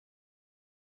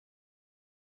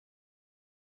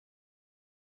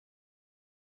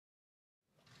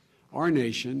Our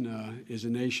nation is a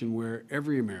nation where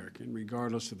every American,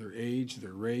 regardless of their age,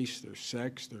 their race, their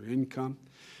sex, their income,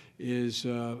 is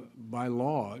by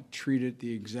law treated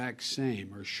the exact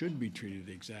same, or should be treated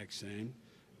the exact same,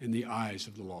 in the eyes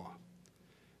of the law.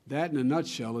 That, in a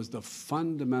nutshell, is the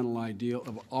fundamental ideal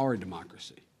of our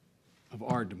democracy,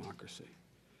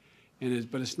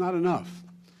 But it's not enough,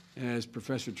 as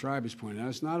Professor Tribe has pointed out.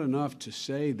 It's not enough to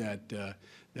say that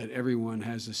that everyone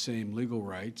has the same legal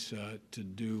rights to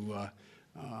do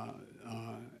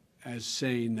as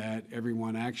saying that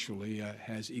everyone actually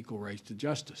has equal rights to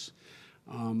justice.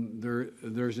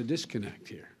 There's a disconnect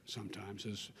here sometimes,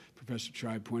 as Professor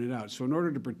Tribe pointed out. So in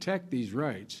order to protect these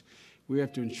rights, we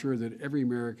have to ensure that every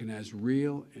American has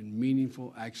real and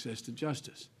meaningful access to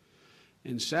justice.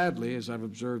 And sadly, as I've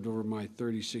observed over my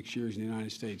 36 years in the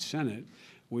United States Senate,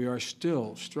 we are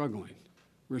still struggling.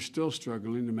 We're still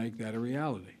struggling to make that a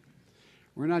reality.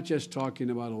 We're not just talking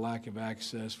about a lack of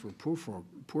access for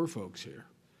poor folks here.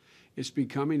 It's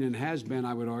becoming, and has been,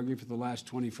 I would argue, for the last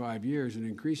 25 years, an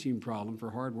increasing problem for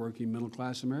hardworking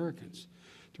middle-class Americans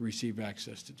to receive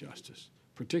access to justice,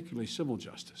 particularly civil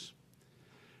justice.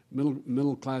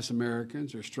 Middle-class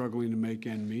Americans are struggling to make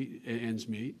ends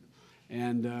meet,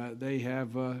 and they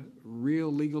have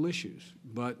real legal issues,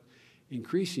 but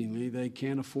increasingly they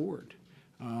can't afford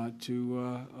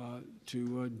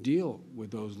to deal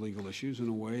with those legal issues in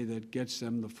a way that gets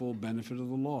them the full benefit of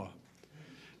the law.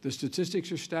 The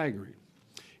statistics are staggering.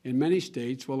 In many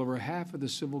states, well over half of the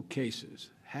civil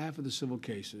cases have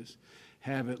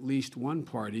at least one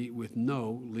party with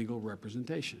no legal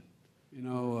representation. You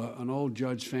know, an old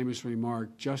judge famously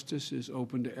remarked, "Justice is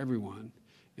open to everyone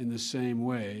in the same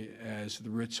way as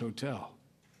the Ritz Hotel."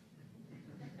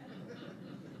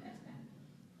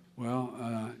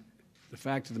 Well, the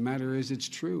fact of the matter is it's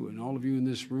true, and all of you in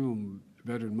this room,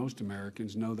 better than most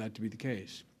Americans, know that to be the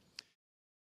case.